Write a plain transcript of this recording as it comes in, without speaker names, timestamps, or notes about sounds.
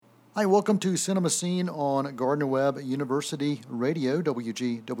Hi, welcome to Cinemascene on Gardner Webb University Radio,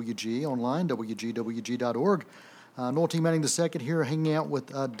 WGWG, online, WGWG.org. Noel T. Manning II here, hanging out with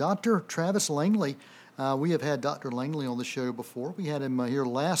Dr. Travis Langley. We have had Dr. Langley on the show before. We had him here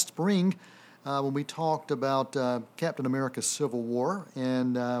last spring when we talked about Captain America Civil War,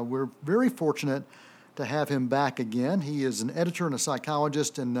 and we're very fortunate to have him back again. He is an editor and a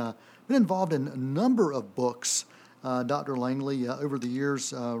psychologist and been involved in a number of books, Dr. Langley, over the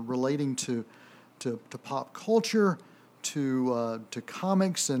years relating to pop culture, to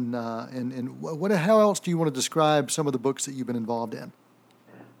comics, and what? How else do you want to describe some of the books that you've been involved in?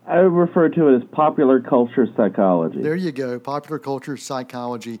 I refer to it as popular culture psychology. There you go, popular culture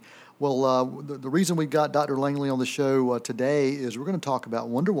psychology. Well, the reason we've got Dr. Langley on the show today is we're going to talk about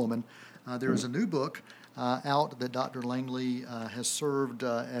Wonder Woman. There is a new book out that Dr. Langley has served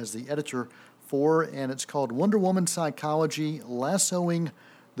as the editor for, and it's called Wonder Woman Psychology, Lassoing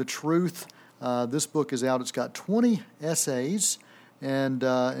the Truth. This book is out. It's got 20 essays, and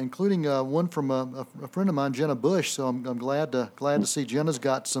including one from a friend of mine, Jenna Bush. So I'm glad to see Jenna's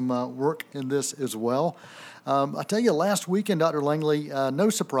got some work in this as well. I tell you, last weekend, Dr. Langley, no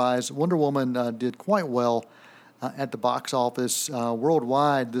surprise, Wonder Woman did quite well at the box office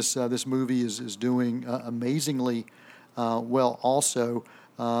worldwide. This movie is doing amazingly well. Also,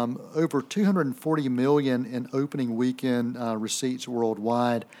 over 240 million in opening weekend receipts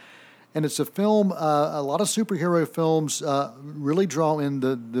worldwide. And it's a film, a lot of superhero films really draw in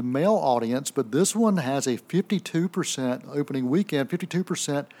the male audience, but this one has a 52% opening weekend,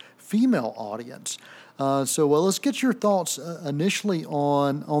 52% female audience. So let's get your thoughts initially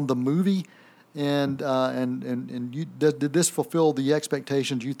on the movie, and you, did this fulfill the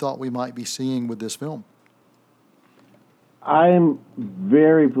expectations you thought we might be seeing with this film? I'm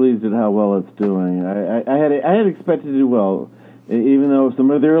very pleased at how well it's doing. I had expected to do well. Even though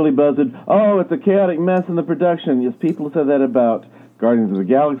some of the early buzz said, oh, it's a chaotic mess in the production. Yes, people have said that about Guardians of the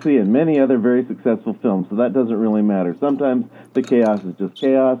Galaxy and many other very successful films, so that doesn't really matter. Sometimes the chaos is just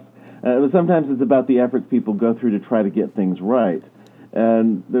chaos, but sometimes it's about the efforts people go through to try to get things right.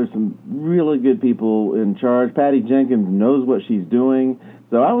 And there's some really good people in charge. Patty Jenkins knows what she's doing,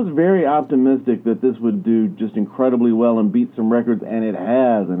 so I was very optimistic that this would do just incredibly well and beat some records, and it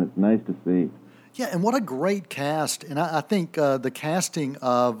has, and it's nice to see. Yeah, and what a great cast! And I think the casting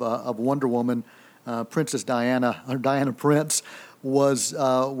of Wonder Woman, Princess Diana, or Diana Prince, was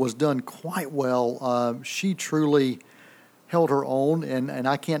done quite well. She truly held her own, and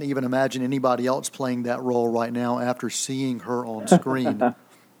I can't even imagine anybody else playing that role right now after seeing her on screen.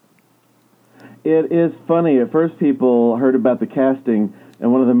 It is funny. At first, people heard about the casting,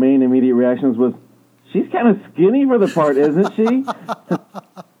 and one of the main immediate reactions was, "She's kind of skinny for the part, isn't she?"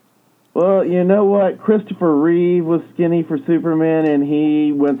 Well, you know what? Christopher Reeve was skinny for Superman,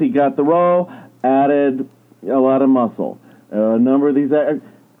 and once he got the role, added a lot of muscle. A number of these...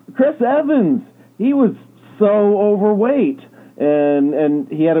 Chris Evans, he was so overweight, and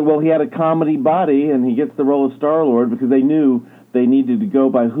he had a comedy body, and he gets the role of Star-Lord because they knew they needed to go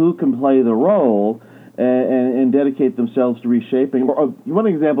by who can play the role and dedicate themselves to reshaping. One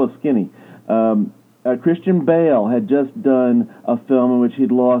example of skinny. Christian Bale had just done a film in which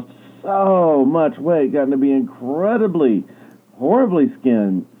he'd lost so much weight, gotten to be incredibly, horribly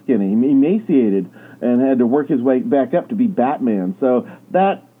skinny, emaciated, and had to work his way back up to be Batman. So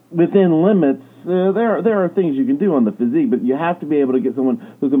that, within limits, there are things you can do on the physique, but you have to be able to get someone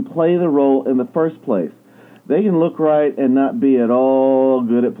who can play the role in the first place. They can look right and not be at all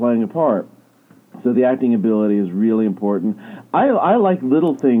good at playing a part. So the acting ability is really important. I like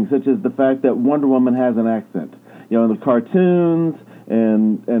little things, such as the fact that Wonder Woman has an accent. You know, in the cartoons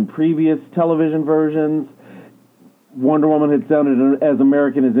and previous television versions, Wonder Woman had sounded as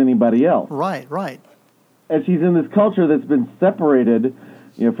American as anybody else. Right. And she's in this culture that's been separated,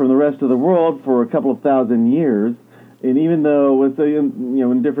 from the rest of the world for a couple of thousand years. And even though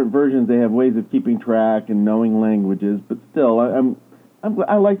in different versions they have ways of keeping track and knowing languages, but still,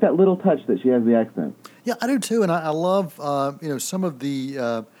 I like that little touch that she has the accent. Yeah, I do too, and I love some of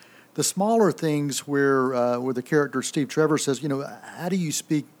the smaller things where the character Steve Trevor says, how do you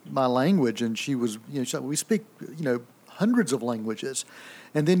speak my language? And she was, we speak, hundreds of languages,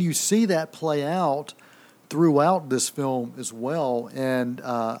 and then you see that play out throughout this film as well. And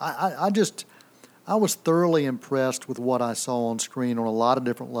I was thoroughly impressed with what I saw on screen on a lot of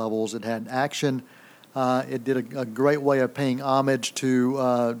different levels. It had action. It did a great way of paying homage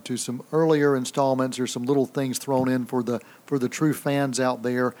to some earlier installments or some little things thrown in for the true fans out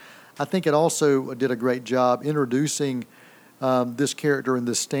there. I think it also did a great job introducing this character in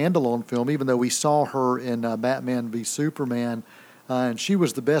this standalone film, even though we saw her in Batman v Superman. and she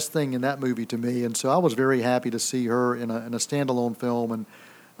was the best thing in that movie to me. And so I was very happy to see her in a standalone film, and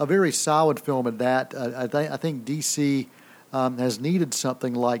a very solid film at that. I think DC has needed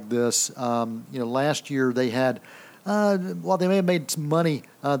something like this. Last year they had, while they may have made some money,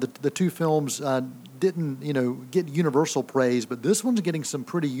 the two films didn't, get universal praise, but this one's getting some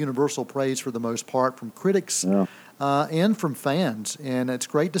pretty universal praise for the most part from critics and from fans, and it's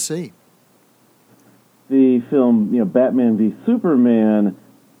great to see. The film, Batman v Superman,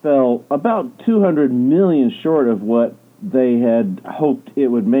 fell about $200 million short of what they had hoped it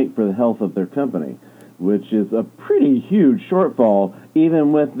would make for the health of their company, which is a pretty huge shortfall,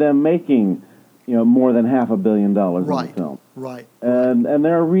 even with them making, more than $500 million in the film. Right. And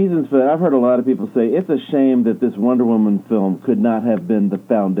there are reasons for that. I've heard a lot of people say it's a shame that this Wonder Woman film could not have been the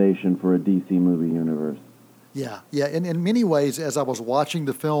foundation for a DC movie universe. Yeah. In many ways, as I was watching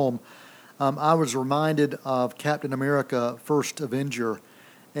the film, I was reminded of Captain America: First Avenger,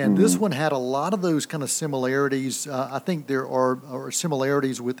 and this one had a lot of those kind of similarities. I think there are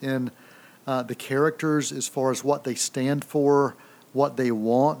similarities within the characters as far as what they stand for, what they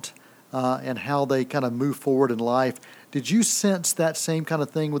want, and how they kind of move forward in life. Did you sense that same kind of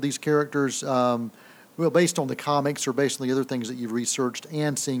thing with these characters, based on the comics or based on the other things that you've researched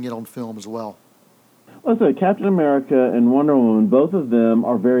and seeing it on film as well? Well, so Captain America and Wonder Woman, both of them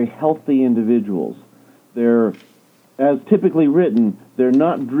are very healthy individuals. They're, as typically written, they're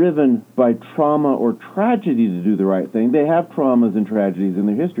not driven by trauma or tragedy to do the right thing. They have traumas and tragedies in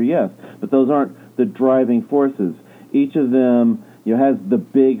their history, yes, but those aren't the driving forces. Each of them has the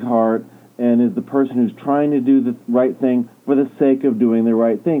big heart and is the person who's trying to do the right thing for the sake of doing the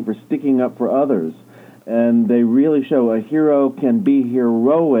right thing, for sticking up for others. And they really show a hero can be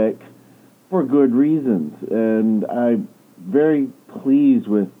heroic for good reasons, and I'm very pleased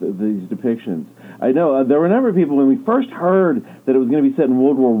with these depictions. I know there were a number of people when we first heard that it was going to be set in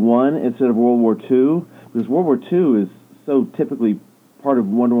World War I instead of World War II, because World War II is so typically part of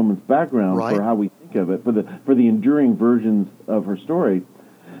Wonder Woman's background for how we think of it, for the enduring versions of her story.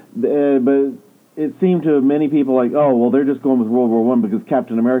 But it seemed to many people like, oh, well, they're just going with World War I because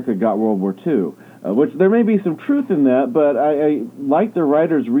Captain America got World War II, which there may be some truth in that, but I like the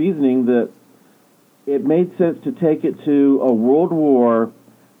writer's reasoning that it made sense to take it to a world war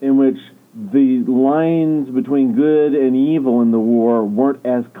in which the lines between good and evil in the war weren't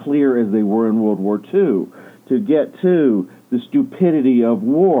as clear as they were in World War II, to get to the stupidity of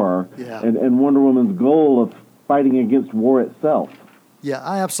war and Wonder Woman's goal of fighting against war itself. Yeah,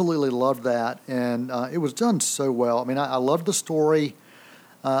 I absolutely loved that, and it was done so well. I mean, I loved the story.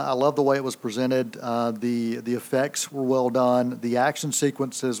 I loved the way it was presented. The effects were well done. The action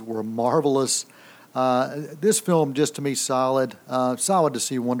sequences were marvelous. This film, just to me, solid to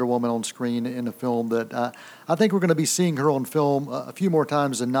see Wonder Woman on screen in a film that I think we're going to be seeing her on film a few more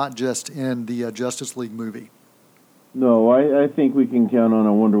times and not just in the Justice League movie. No, I think we can count on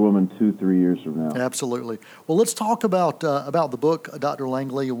a Wonder Woman 2-3 years from now. Absolutely. Well, let's talk about the book, Dr.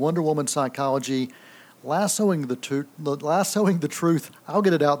 Langley, Wonder Woman Psychology, Lassoing the Truth. I'll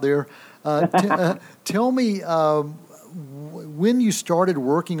get it out there. Tell me when you started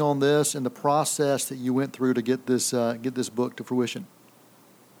working on this and the process that you went through to get this book to fruition.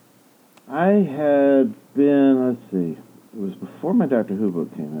 I had been, it was before my Doctor Who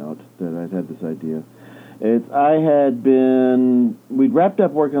book came out that I'd had this idea. We'd wrapped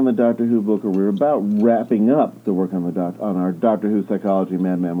up work on the Doctor Who book, or we were about wrapping up the work on on our Doctor Who Psychology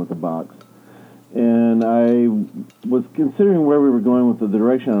Madman with a Box. And I was considering where we were going with the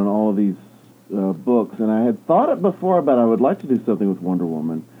direction on all of these books, and I had thought it before about I would like to do something with Wonder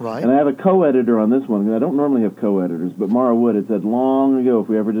Woman. Right. And I have a co-editor on this one. I don't normally have co-editors, but Mara Wood had said long ago if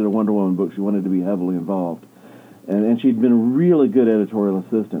we ever did a Wonder Woman book, she wanted to be heavily involved. And she'd been a really good editorial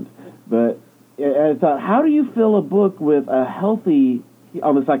assistant. But I thought, how do you fill a book with on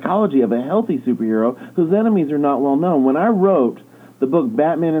the psychology of a healthy superhero whose enemies are not well known? When I wrote the book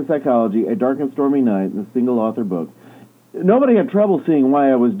Batman in Psychology, A Dark and Stormy Night, a single-author book, nobody had trouble seeing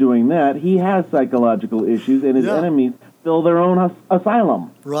why I was doing that. He has psychological issues, and his enemies fill their own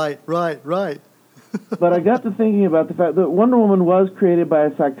asylum. Right. But I got to thinking about the fact that Wonder Woman was created by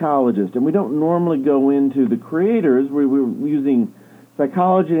a psychologist, and we don't normally go into the creators. We were using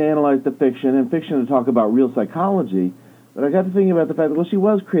psychology to analyze the fiction and fiction to talk about real psychology. But I got to thinking about the fact that, she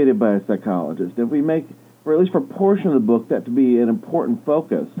was created by a psychologist. If we make, or at least for a portion of the book, that to be an important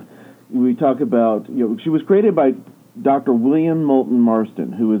focus, we talk about, she was created by Dr. William Moulton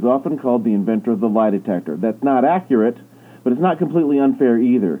Marston, who is often called the inventor of the lie detector. That's not accurate, but it's not completely unfair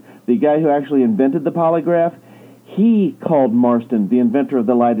either. The guy who actually invented the polygraph, he called Marston the inventor of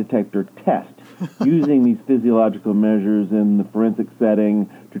the lie detector test. using these physiological measures in the forensic setting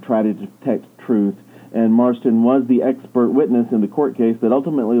to try to detect truth. And Marston was the expert witness in the court case that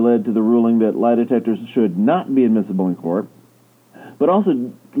ultimately led to the ruling that lie detectors should not be admissible in court, but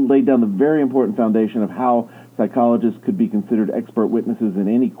also laid down the very important foundation of how psychologists could be considered expert witnesses in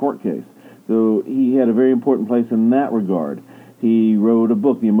any court case. So he had a very important place in that regard. He wrote a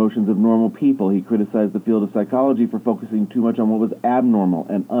book, The Emotions of Normal People. He criticized the field of psychology for focusing too much on what was abnormal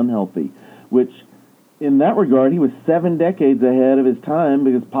and unhealthy, which, in that regard, he was 7 decades ahead of his time,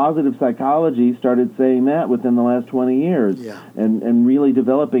 because positive psychology started saying that within the last 20 years, and really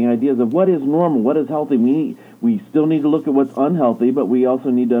developing ideas of what is normal, what is healthy. We still need to look at what's unhealthy, but we also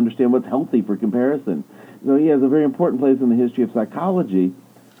need to understand what's healthy for comparison. So he has a very important place in the history of psychology,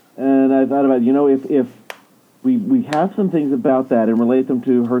 and I thought about, if we have some things about that and relate them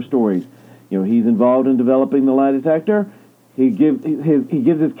to her stories. He's involved in developing the lie detector. He gives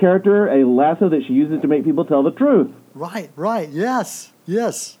his character a lasso that she uses to make people tell the truth. Right. Yes.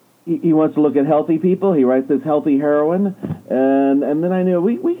 He wants to look at healthy people. He writes this healthy heroine. And then I knew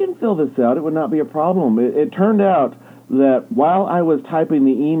we can fill this out. It would not be a problem. It turned out that while I was typing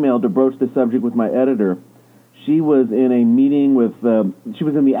the email to broach the subject with my editor, she was in a meeting she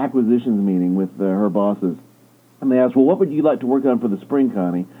was in the acquisitions meeting with her bosses. And they asked, well, what would you like to work on for the spring,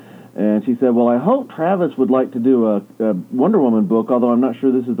 Connie? And she said, well, I hope Travis would like to do a Wonder Woman book, although I'm not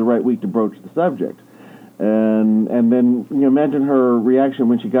sure this is the right week to broach the subject. And then imagine her reaction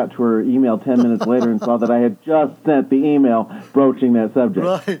when she got to her email 10 minutes later and saw that I had just sent the email broaching that subject.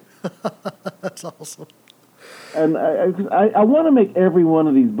 Right. That's awesome. And I want to make every one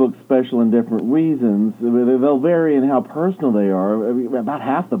of these books special in different reasons. They'll vary in how personal they are. I mean, about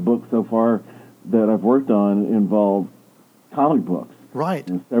half the books so far that I've worked on involve comic books. Right.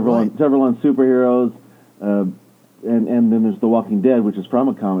 Several on superheroes, and then there's The Walking Dead, which is from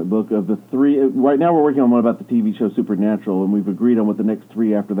a comic book. Of the 3, right now we're working on one about the TV show Supernatural, and we've agreed on what the next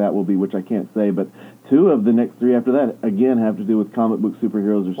 3 after that will be, which I can't say, but 2 of the next 3 after that, again, have to do with comic book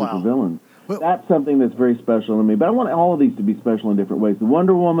superheroes or supervillains. Well, that's something that's very special to me, but I want all of these to be special in different ways. The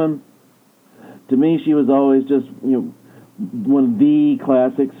Wonder Woman, to me, she was always just, one of the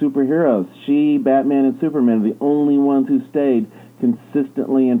classic superheroes. She, Batman, and Superman are the only ones who stayed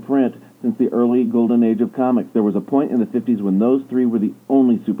consistently in print since the early golden age of comics. There was a point in the 50s when those 3 were the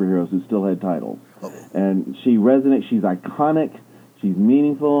only superheroes who still had titles. And she resonates, she's iconic, she's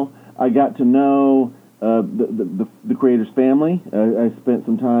meaningful. I got to know the creator's family. I spent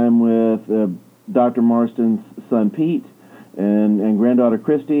some time with Dr. Marston's son Pete and granddaughter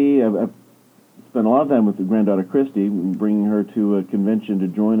Christy. I've spent a lot of time with the granddaughter Christy, bringing her to a convention to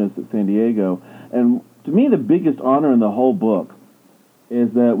join us at San Diego. And to me, the biggest honor in the whole book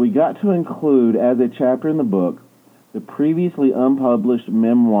is that we got to include, as a chapter in the book, the previously unpublished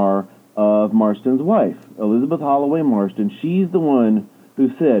memoir of Marston's wife, Elizabeth Holloway Marston. She's the one who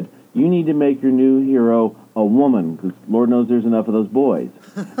said, you need to make your new hero a woman, because Lord knows there's enough of those boys.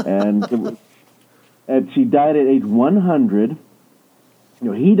 And she died at age 100.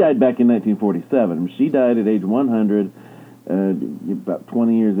 He died back in 1947. She died at age 100 about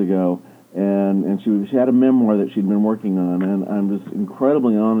 20 years ago. And she had a memoir that she'd been working on, and I'm just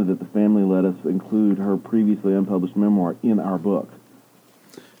incredibly honored that the family let us include her previously unpublished memoir in our book.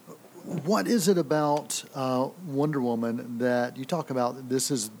 What is it about Wonder Woman that you talk about?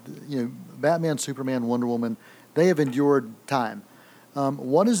 This is, Batman, Superman, Wonder Woman, they have endured time.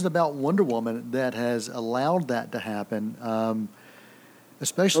 What is it about Wonder Woman that has allowed that to happen,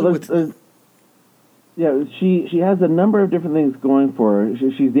 especially with... Yeah, she has a number of different things going for her.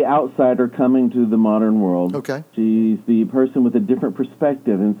 She's the outsider coming to the modern world. Okay. She's the person with a different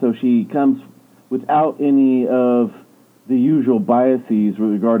perspective, and so she comes without any of the usual biases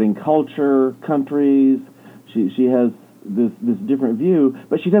regarding culture, countries. She has this different view,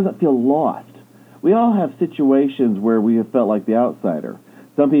 but she doesn't feel lost. We all have situations where we have felt like the outsider.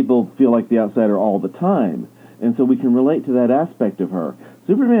 Some people feel like the outsider all the time, and so we can relate to that aspect of her.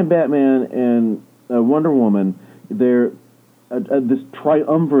 Superman, Batman, and Wonder Woman, they're this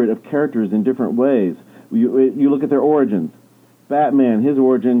triumvirate of characters in different ways. You look at their origins. Batman, his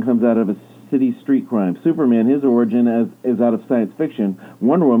origin comes out of a city street crime. Superman, his origin is out of science fiction.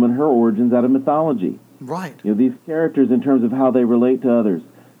 Wonder Woman, her origin's out of mythology. Right. These characters in terms of how they relate to others.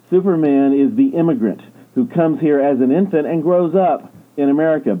 Superman is the immigrant who comes here as an infant and grows up in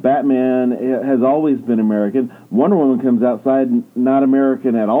America. Batman has always been American. Wonder Woman comes outside not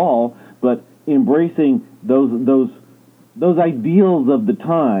American at all, but embracing those ideals of the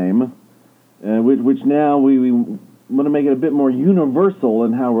time, which now we want to make it a bit more universal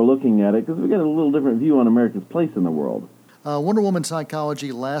in how we're looking at it, because we got a little different view on America's place in the world. Wonder Woman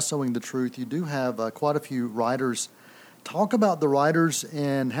Psychology, Lassoing the Truth. You do have quite a few writers. Talk about the writers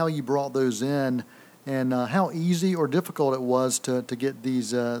and how you brought those in, and how easy or difficult it was to get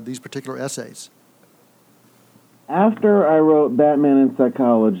these particular essays. After I wrote Batman in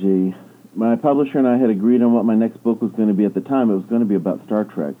Psychology, my publisher and I had agreed on what my next book was going to be. At the time, it was going to be about Star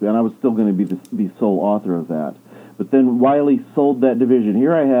Trek, and I was still going to be the sole author of that. But then Wiley sold that division.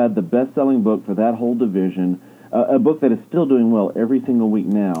 Here I had the best-selling book for that whole division, a book that is still doing well every single week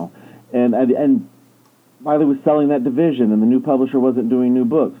now. And Wiley was selling that division, and the new publisher wasn't doing new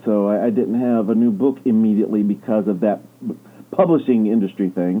books, so I didn't have a new book immediately because of that publishing industry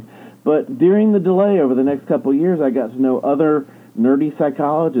thing. But during the delay over the next couple of years, I got to know other nerdy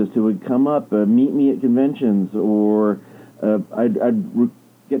psychologists who would come up, meet me at conventions, or I'd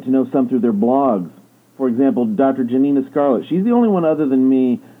get to know some through their blogs. For example, Dr. Janina Scarlett. She's the only one other than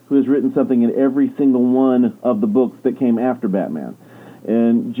me who has written something in every single one of the books that came after Batman.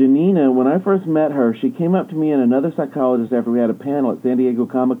 And Janina, when I first met her, she came up to me and another psychologist after we had a panel at San Diego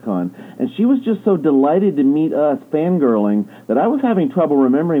Comic-Con, and she was just so delighted to meet us fangirling that I was having trouble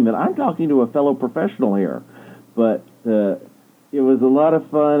remembering that I'm talking to a fellow professional here. But it was a lot of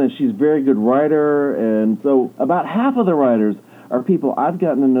fun, and she's a very good writer, and so about half of the writers are people I've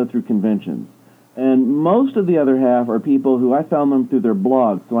gotten to know through conventions. And most of the other half are people who I found them through their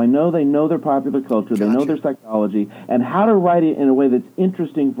blogs. So I know they know their popular culture, they know their psychology, and how to write it in a way that's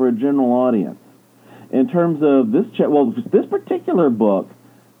interesting for a general audience. In terms of this particular book,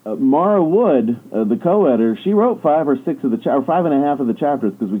 Mara Wood, the co-editor, she wrote 5 or 6 of the or 5 and a half of the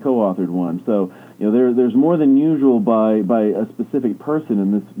chapters because we co-authored one. So there's more than usual by a specific person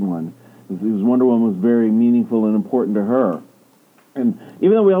in this one. Because Wonder Woman was very meaningful and important to her. And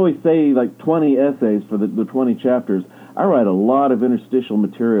even though we always say like 20 essays for the 20 chapters, I write a lot of interstitial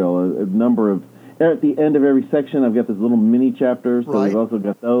material, a number of, at the end of every section I've got this little mini chapters, so we've also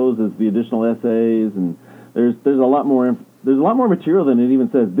got those as the additional essays, and there's a lot more material than it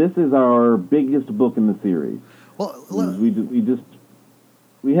even says. This is our biggest book in the series. Well,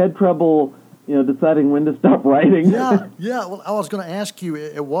 we had trouble deciding when to stop writing. Yeah. Well, I was going to ask you,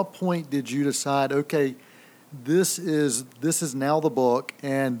 at what point did you decide, okay, this is now the book,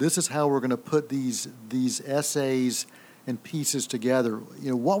 and this is how we're going to put these essays and pieces together?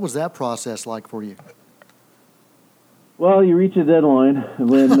 What was that process like for you? Well, you reach a deadline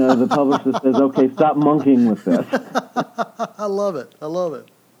when the publisher says, "Okay, stop monkeying with this." I love it.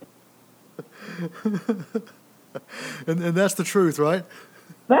 and that's the truth, right?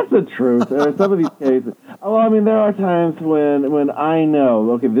 That's the truth. Some of these cases. Well, I mean, there are times when I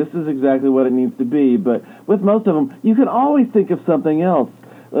know, okay, this is exactly what it needs to be, but with most of them, you can always think of something else.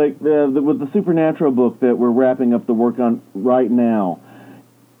 Like with the Supernatural book that we're wrapping up the work on right now.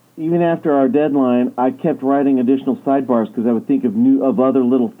 Even after our deadline, I kept writing additional sidebars because I would think of other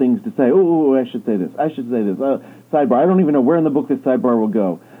little things to say. Oh, I should say this. Sidebar. I don't even know where in the book this sidebar will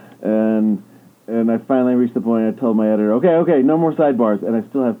go. And I finally reached the point I told my editor, okay, no more sidebars. And I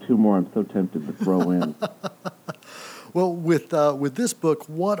still have 2 more I'm so tempted to throw in. Well, with this book,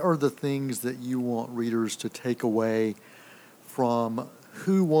 what are the things that you want readers to take away from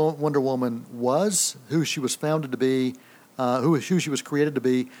who Wonder Woman was, who she was founded to be, who she was created to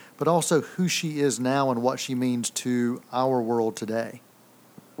be, but also who she is now and what she means to our world today?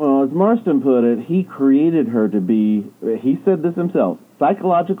 Well, as Marston put it, he created her to be, he said this himself,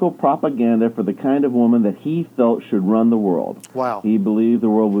 psychological propaganda for the kind of woman that he felt should run the world. Wow. He believed the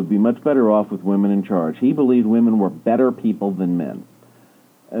world would be much better off with women in charge. He believed women were better people than men.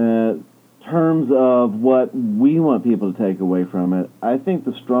 In terms of what we want people to take away from it, I think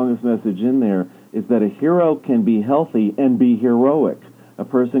the strongest message in there is that a hero can be healthy and be heroic. A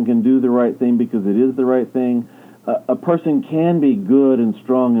person can do the right thing because it is the right thing. A person can be good and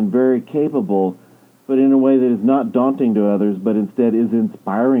strong and very capable, but in a way that is not daunting to others, but instead is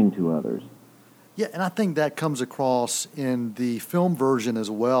inspiring to others. Yeah, and I think that comes across in the film version as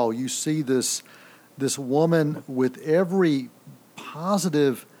well. You see this woman with every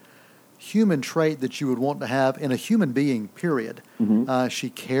positive human trait that you would want to have in a human being, period. Mm-hmm. She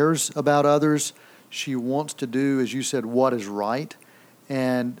cares about others. She wants to do, as you said, what is right.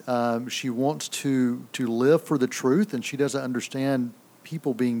 And she wants to live for the truth, and she doesn't understand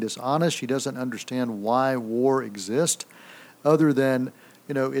people being dishonest. She doesn't understand why war exists, other than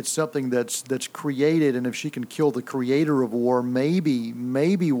it's something that's created, and if she can kill the creator of war,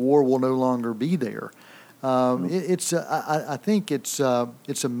 maybe war will no longer be there. I think it's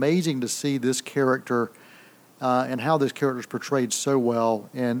amazing to see this character and how this character is portrayed so well.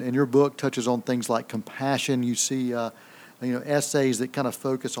 And your book touches on things like compassion. You see essays that kind of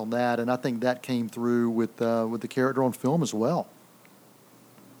focus on that, and I think that came through with the character on film as well.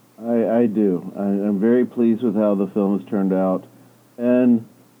 I do. I'm very pleased with how the film has turned out, and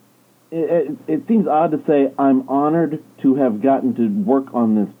it seems odd to say I'm honored to have gotten to work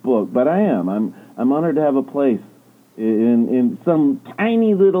on this book, but I am. I'm honored to have a place in some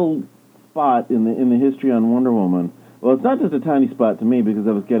tiny little spot in the history on Wonder Woman. Well, it's not just a tiny spot to me because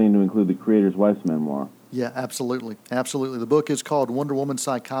I was getting to include the creator's wife's memoir. Yeah, absolutely. Absolutely. The book is called Wonder Woman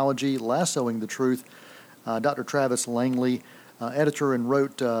Psychology, Lassoing the Truth. Dr. Travis Langley, editor, and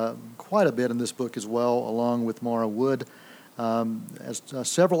wrote quite a bit in this book as well, along with Mara Wood. Has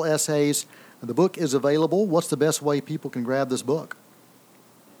several essays. The book is available. What's the best way people can grab this book?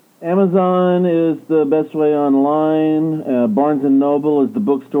 Amazon is the best way online. Barnes & Noble is the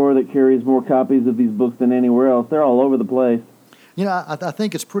bookstore that carries more copies of these books than anywhere else. They're all over the place. I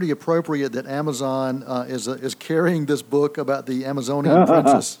think it's pretty appropriate that Amazon is carrying this book about the Amazonian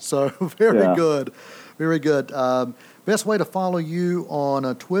princess. So very good. Very good. Best way to follow you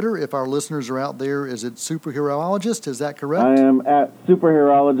on Twitter, if our listeners are out there, is it Superheroologist? Is that correct? I am at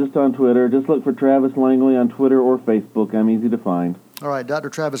Superheroologist on Twitter. Just look for Travis Langley on Twitter or Facebook. I'm easy to find. All right, Dr.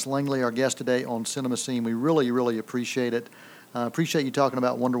 Travis Langley, our guest today on Cinemascene. We really, really appreciate it. Appreciate you talking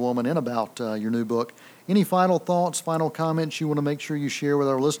about Wonder Woman and about your new book. Any final thoughts, final comments you want to make sure you share with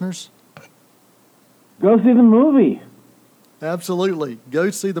our listeners? Go see the movie. Absolutely.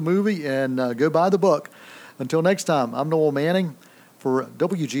 Go see the movie and go buy the book. Until next time, I'm Noel Manning for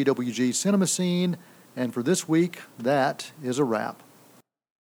WGWG Cinemascene, and for this week, that is a wrap.